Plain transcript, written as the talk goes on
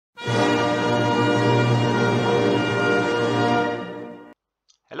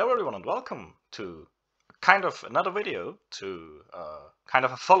and welcome to kind of another video, to kind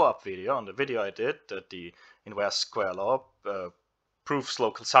of a follow-up video on the video I did at the inverse square law proves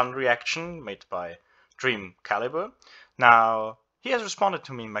local sun reaction made by DreamKalibur. Now, he has responded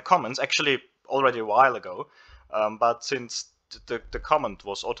to me in my comments, actually already a while ago, but since the comment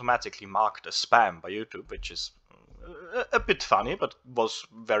was automatically marked as spam by YouTube, which is a bit funny, but was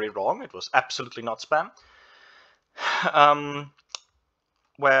very wrong. It was absolutely not spam.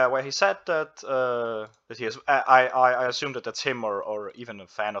 Where he said that he is, I assume that that's him or even a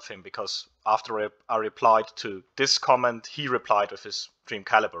fan of him, because after I replied to this comment, he replied with his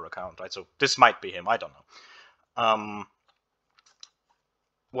DreamKalibur account, right? So this might be him, I don't know.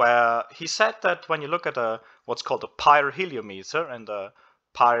 Where he said that when you look at what's called a pyrheliometer and a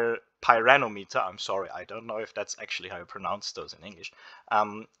pyranometer, I'm sorry, I don't know if that's actually how you pronounce those in English,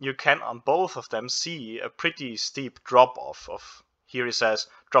 you can on both of them see a pretty steep drop off of, here he says,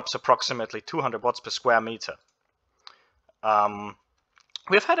 drops approximately 200 watts per square meter.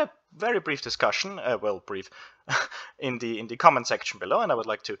 We've had a very brief discussion, well, brief, in the comment section below, and I would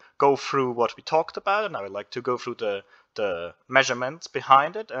like to go through what we talked about, and I would like to go through the measurements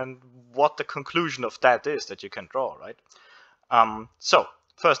behind it and what the conclusion of that is that you can draw, right? So,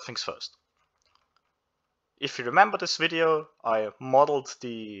 first things first. If you remember this video, I modeled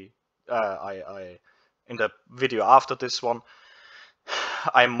in the video after this one,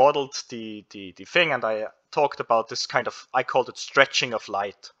 I modeled the thing, and I talked about this kind of, I called it stretching of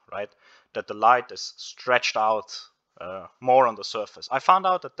light, right? That the light is stretched out more on the surface. I found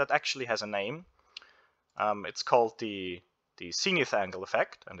out that that actually has a name. It's called the zenith angle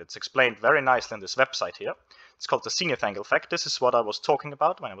effect, and it's explained very nicely in this website here. It's called the zenith angle effect. This is what I was talking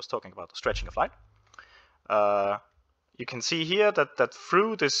about when I was talking about the stretching of light. You can see here that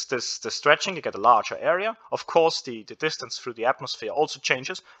through this stretching you get a larger area. Of course, the distance through the atmosphere also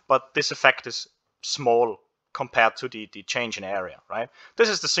changes, but this effect is small compared to the change in area, right? This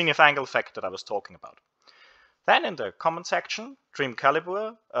is the zenith angle effect that I was talking about. Then in the comment section,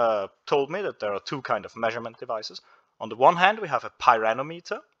 DreamKalibur told me that there are two kind of measurement devices. On the one hand, we have a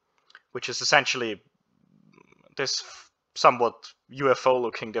pyranometer, which is essentially this somewhat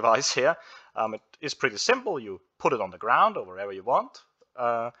UFO-looking device here. It is pretty simple. You put it on the ground or wherever you want,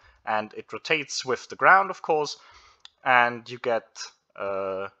 and it rotates with the ground, of course, and you get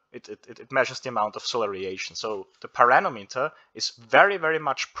it measures the amount of solar radiation. So the pyranometer is very, very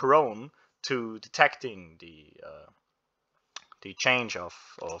much prone to detecting the change of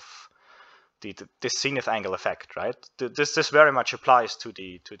this zenith angle effect, right? This very much applies to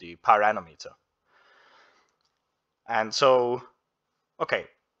the pyranometer. And so, okay,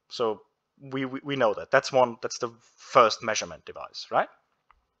 so we know that. That's the first measurement device, right?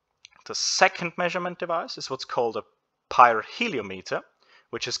 The second measurement device is what's called a pyrheliometer,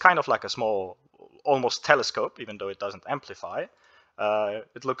 which is kind of like a small, almost telescope, even though it doesn't amplify.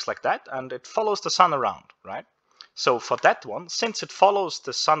 It looks like that, and it follows the sun around, right? So for that one, since it follows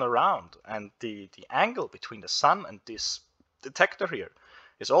the sun around, and the angle between the sun and this detector here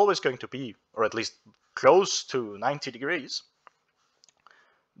is always going to be, or at least close to 90 degrees,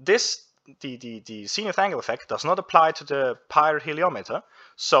 the zenith angle effect does not apply to the pyrheliometer,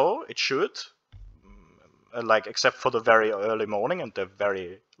 so it should, like except for the very early morning and the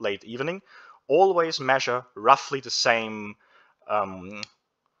very late evening, always measure roughly the same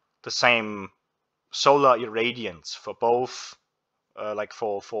solar irradiance for both, like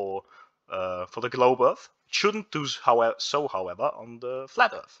for the globe Earth. It shouldn't do so, however, on the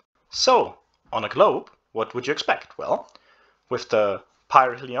flat Earth. So on a globe, what would you expect? Well, with the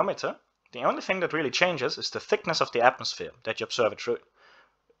pyrheliometer, the only thing that really changes is the thickness of the atmosphere that you observe it through.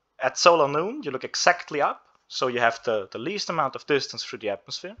 At solar noon, you look exactly up, so you have the least amount of distance through the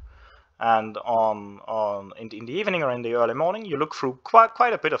atmosphere. And in the evening or in the early morning, you look through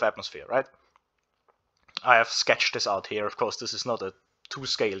quite a bit of atmosphere, right? I have sketched this out here. Of course, this is not a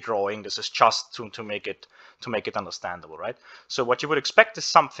 2-scale drawing. This is just to make it understandable, right? So what you would expect is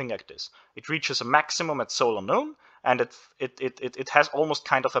something like this. It reaches a maximum at solar noon, and it has almost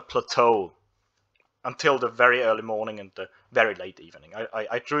kind of a plateau until the very early morning and the very late evening.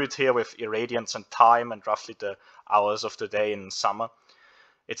 I drew it here with irradiance and time and roughly the hours of the day in summer.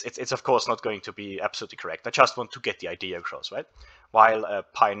 It's of course not going to be absolutely correct. I just want to get the idea across, right? While a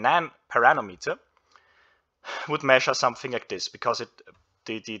pyranometer would measure something like this, because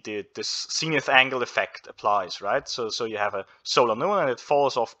this zenith angle effect applies, right? So you have a solar noon, and it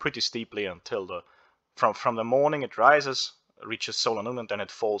falls off pretty steeply until from the morning it rises, reaches solar noon, and then it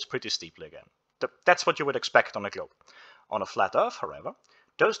falls pretty steeply again. That's what you would expect on a globe. On a flat Earth, however,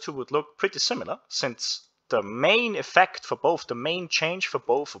 those two would look pretty similar, since the main effect for both, the main change for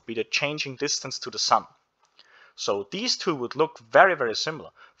both would be the changing distance to the sun. So these two would look very, very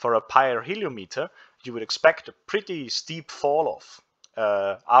similar. For a pyrheliometer, you would expect a pretty steep fall off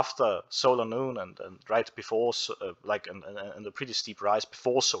after solar noon and right before, and a pretty steep rise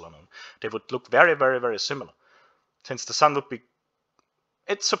before solar noon. They would look very, very, very similar. Since the sun would be,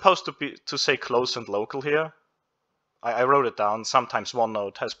 it's supposed to say close and local here. I wrote it down. Sometimes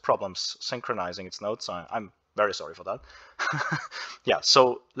OneNote has problems synchronizing its notes. So I'm very sorry for that. Yeah,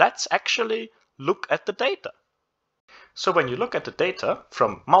 so let's actually look at the data. So when you look at the data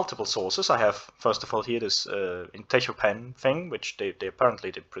from multiple sources, I have, first of all, here this IntechoPen thing, which they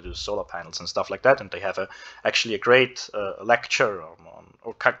apparently did produce solar panels and stuff like that, and they have actually a great lecture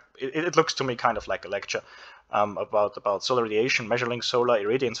it looks to me kind of like a lecture about solar radiation, measuring solar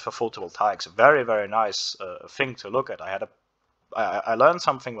irradiance for photovoltaics. A very, very nice thing to look at. I learned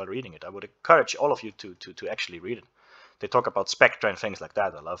something while reading it. I would encourage all of you to actually read it. They talk about spectra and things like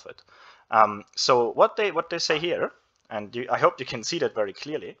that. I love it. So what they say here, and I hope you can see that very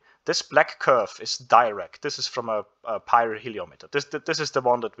clearly. This black curve is direct. This is from a pyrheliometer. This is the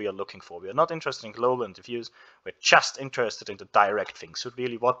one that we are looking for. We are not interested in global and diffuse. We're just interested in the direct thing. So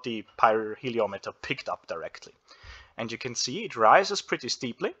really what the pyrheliometer picked up directly. And you can see it rises pretty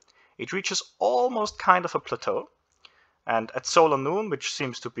steeply. It reaches almost kind of a plateau. And at solar noon, which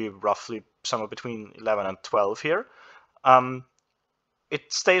seems to be roughly somewhere between 11 and 12 here,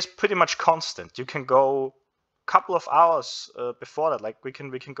 it stays pretty much constant. You can go couple of hours before that, like we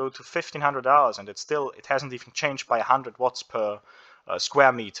can go to 1500 hours, and it hasn't even changed by 100 watts per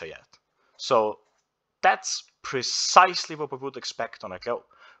square meter yet. So that's precisely what we would expect on a globe.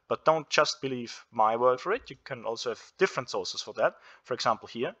 But don't just believe my word for it. You can also have different sources for that. For example,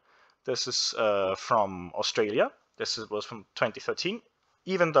 here, this is from Australia. This was from 2013.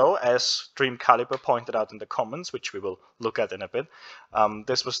 Even though, as DreamKalibur pointed out in the comments, which we will look at in a bit,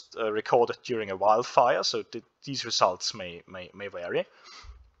 this was recorded during a wildfire, so these results may vary.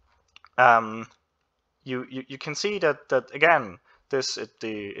 You can see that again,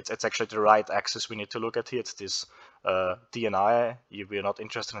 it's actually the right axis we need to look at here. It's this DNI. We are not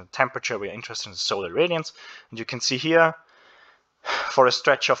interested in the temperature. We are interested in the solar radiance, and you can see here, for a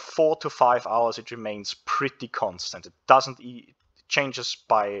stretch of 4 to 5 hours, it remains pretty constant. It doesn't changes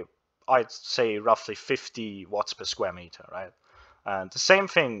by, I'd say, roughly 50 watts per square meter, right? And the same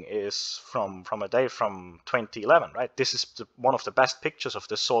thing is from a day from 2011, right? This is one of the best pictures of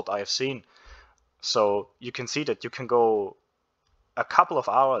this sort I have seen. So you can see that you can go a couple of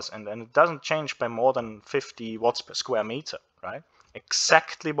hours and it doesn't change by more than 50 watts per square meter, right?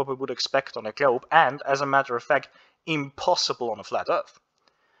 Exactly what we would expect on a globe, and as a matter of fact, impossible on a flat Earth.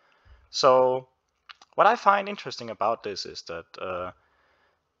 So what I find interesting about this is that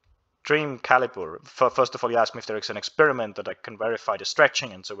DreamKalibur, first of all, you asked me if there is an experiment that I can verify the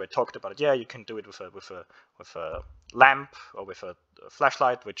stretching, and so we talked about it. Yeah, you can do it with a lamp or with a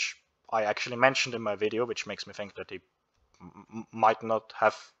flashlight, which I actually mentioned in my video, which makes me think that he might not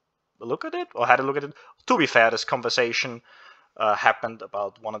have a look at it or had a look at it. To be fair, this conversation happened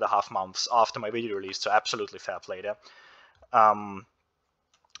about 1.5 months after my video release, so absolutely fair play there.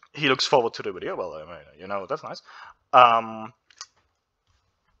 He looks forward to the video. Well, I mean, you know, that's nice.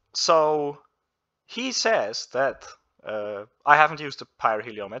 So he says that I haven't used a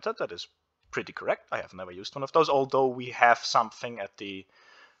pyrheliometer. That is pretty correct. I have never used one of those, although we have something at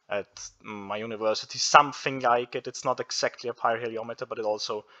my university, something like it. It's not exactly a pyrheliometer, but it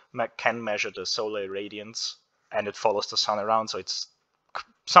also can measure the solar irradiance, and it follows the sun around, so it's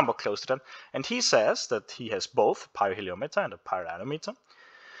somewhat close to that. And he says that he has both a pyrheliometer and a pyranometer.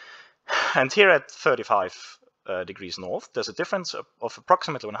 And here at 35 degrees north, there's a difference of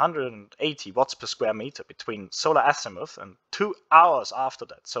approximately 180 watts per square meter between solar azimuth and 2 hours after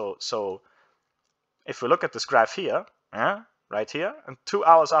that. So if we look at this graph here, right here, and 2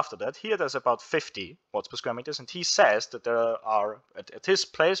 hours after that, here there's about 50 watts per square meters, and he says that there are, at his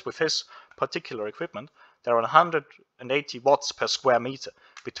place with his particular equipment, there are 180 watts per square meter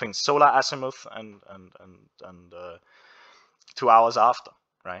between solar azimuth and 2 hours after,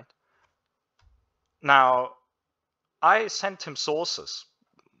 right? Now, I sent him sources.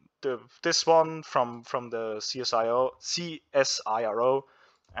 This one from the CSIRO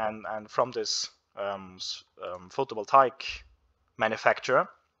and from this photovoltaic manufacturer.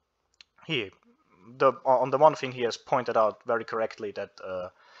 On the one thing, he has pointed out very correctly that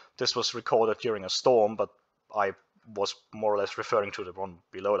this was recorded during a storm, but I was more or less referring to the one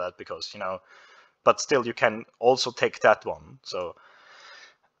below that because, you know, but still you can also take that one. So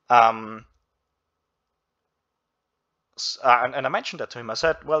And I mentioned that to him. I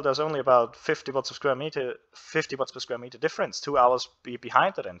said, well, there's only about 50 watts per square meter difference, 2 hours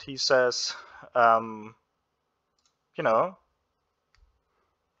behind it. And he says, you know,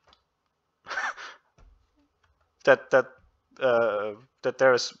 that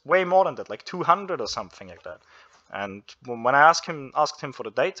there is way more than that, like 200 or something like that. And when I asked him for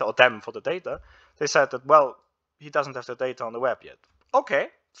the data, or them for the data, they said that, well, he doesn't have the data on the web yet. Okay,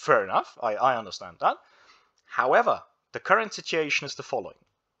 fair enough. I understand that. However, the current situation is the following.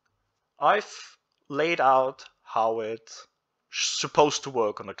 I've laid out how it's supposed to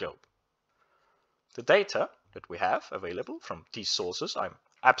work on the globe. The data that we have available from these sources, I'm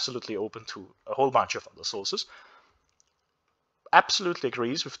absolutely open to a whole bunch of other sources, absolutely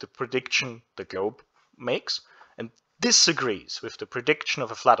agrees with the prediction the globe makes and disagrees with the prediction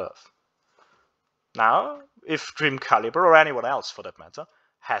of a flat Earth. Now, if DreamKalibur, or anyone else for that matter,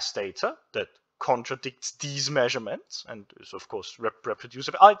 has data that contradicts these measurements and is of course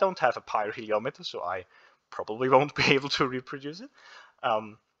reproducible. I don't have a pyroheliometer, so I probably won't be able to reproduce it.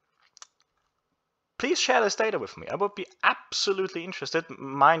 Please share this data with me. I would be absolutely interested.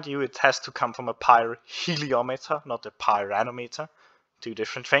 Mind you, it has to come from a pyroheliometer, not a pyranometer. Two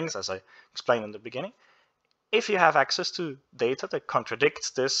different things, as I explained in the beginning. If you have access to data that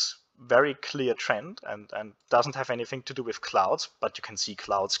contradicts this very clear trend and doesn't have anything to do with clouds, but you can see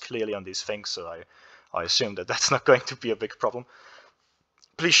clouds clearly on these things, so I assume that that's not going to be a big problem.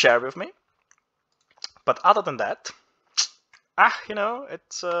 Please share with me. But other than that,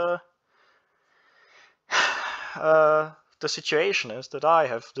 it's the situation is that I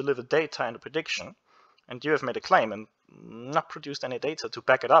have delivered data and a prediction, and you have made a claim and not produced any data to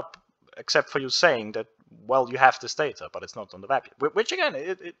back it up, except for you saying that, well, you have this data, but it's not on the web yet. Which again,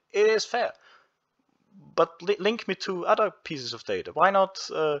 it is fair. But link me to other pieces of data. Why not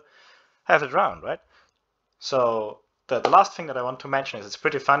have it around, right? So the last thing that I want to mention is, it's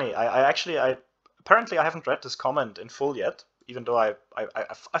pretty funny. Apparently I haven't read this comment in full yet, even though I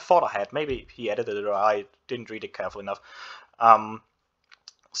thought I had. Maybe he edited it or I didn't read it carefully enough.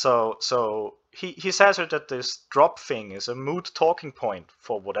 So he says that this drop thing is a moot talking point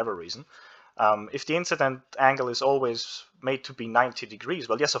for whatever reason. If the incident angle is always made to be 90 degrees,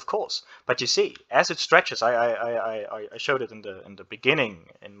 well, yes, of course. But you see, as it stretches, I showed it in the beginning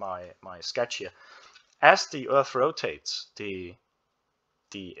in my sketch here. As the Earth rotates, the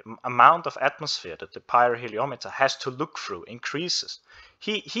amount of atmosphere that the pyroheliometer has to look through increases.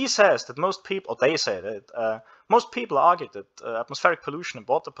 He says that most people, or they say that most people argue that atmospheric pollution and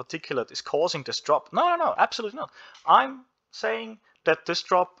water particulate is causing this drop. No, absolutely not. I'm saying that this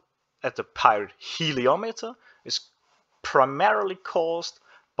drop at the pyroheliometer is primarily caused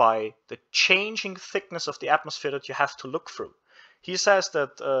by the changing thickness of the atmosphere that you have to look through. He says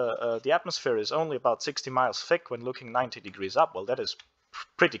that the atmosphere is only about 60 miles thick when looking 90 degrees up. Well, that is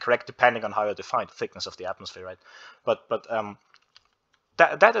pretty correct, depending on how you define the thickness of the atmosphere, right? But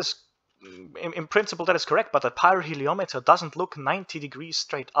that is, in principle, that is correct. But the pyroheliometer doesn't look 90 degrees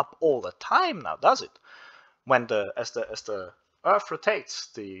straight up all the time now, does it? When as the Earth rotates,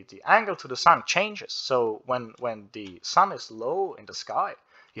 the angle to the sun changes. So when the sun is low in the sky,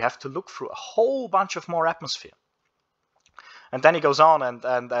 you have to look through a whole bunch of more atmosphere. And then he goes on and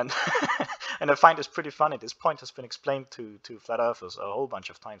and I find this pretty funny. This point has been explained to flat earthers a whole bunch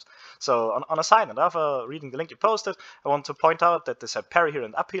of times. So on a side note, after reading the link you posted, I want to point out that this perihelion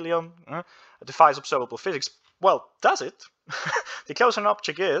and aphelion defies observable physics. Well, does it? The closer an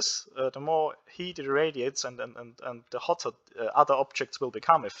object is, the more heat it irradiates, and the hotter other objects will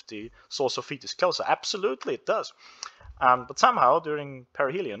become if the source of heat is closer. Absolutely, it does. But somehow, during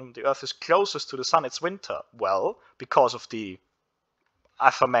perihelion, the Earth is closest to the Sun. It's winter. Well, because of the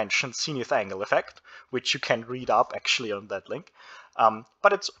aforementioned zenith angle effect, which you can read up actually on that link.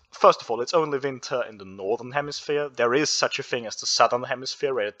 But it's, first of all, it's only winter in the northern hemisphere. There is such a thing as the southern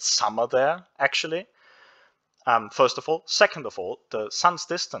hemisphere, where it's summer there, actually. First of all. Second of all, the Sun's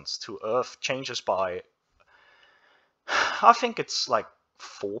distance to Earth changes by, I think it's like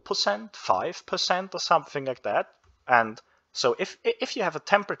 4%, 5% or something like that. And so if you have a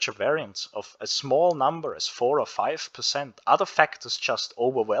temperature variance of a small number as 4 or 5%, other factors just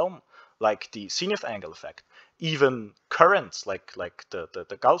overwhelm, like the zenith angle effect. Even currents like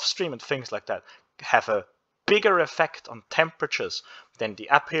the Gulf Stream and things like that have a bigger effect on temperatures than the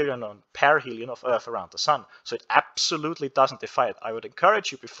aphelion and perihelion of Earth around the Sun. So it absolutely doesn't defy it. I would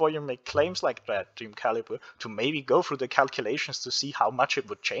encourage you, before you make claims like that, DreamKalibur, to maybe go through the calculations to see how much it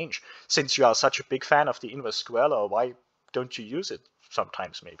would change. Since you are such a big fan of the inverse square law, why don't you use it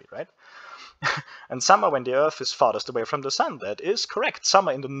sometimes, maybe, right? And summer when the Earth is farthest away from the sun. That is correct.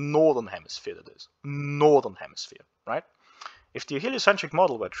 Summer in the northern hemisphere, that is. Northern hemisphere, right? If the heliocentric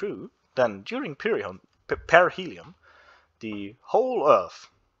model were true, then during perihelion, the whole Earth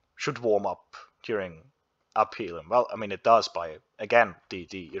should warm up during aphelion. Well, I mean, it does by, again, the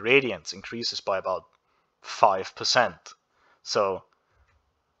irradiance increases by about 5%. So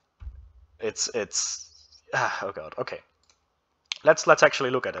it's oh god, okay. Let's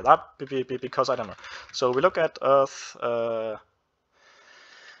actually look at it because I don't know. So we look at Earth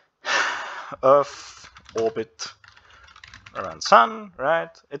Earth orbit around Sun, right?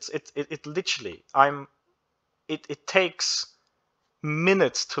 It literally it takes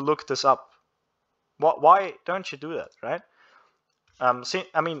minutes to look this up. Why don't you do that, right? See,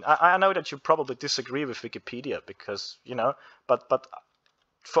 I mean, I know that you probably disagree with Wikipedia because, you know, but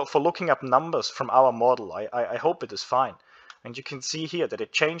for looking up numbers from our model, I hope it is fine. And you can see here that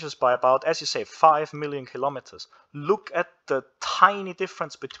it changes by about, as you say, 5 million kilometers. Look at the tiny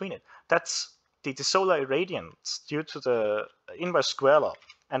difference between it. That's the solar irradiance due to the inverse square law.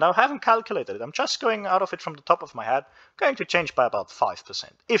 And I haven't calculated it. I'm just going out of it from the top of my head, going to change by about 5%,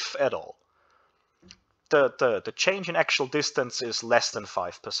 if at all. The change in actual distance is less than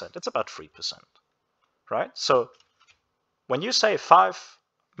 5%. It's about 3%, right? So when you say 5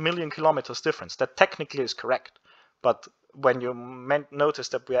 million kilometers difference, that technically is correct. But when you notice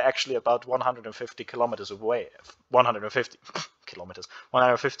that we are actually about 150 kilometers away, 150 kilometers,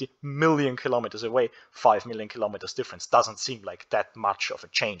 150 million kilometers away, 5 million kilometers difference doesn't seem like that much of a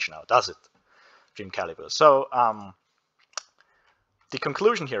change now, does it, DreamKalibur? So the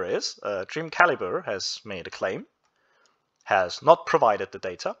conclusion here is DreamKalibur has made a claim, has not provided the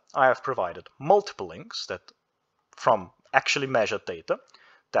data. I have provided multiple links that from actually measured data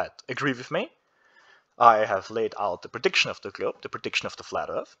that agree with me. I have laid out the prediction of the globe, the prediction of the flat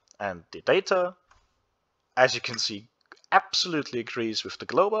Earth, and the data, as you can see, absolutely agrees with the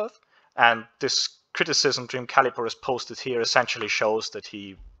globe Earth. And this criticism DreamKalibur has posted here essentially shows that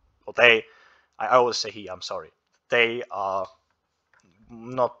he, or they, I always say he, I'm sorry, they are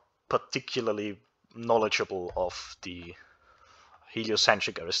not particularly knowledgeable of the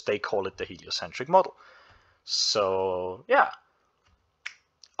heliocentric, or as they call it, the heliocentric model. So, yeah,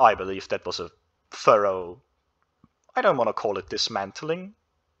 I believe that was a thorough, I don't want to call it dismantling,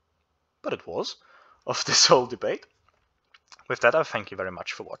 but it was, of this whole debate. With that, I thank you very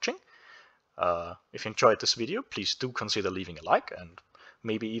much for watching. If you enjoyed this video, please do consider leaving a like and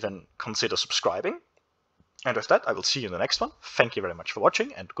maybe even consider subscribing. And with that, I will see you in the next one. Thank you very much for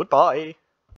watching, and goodbye!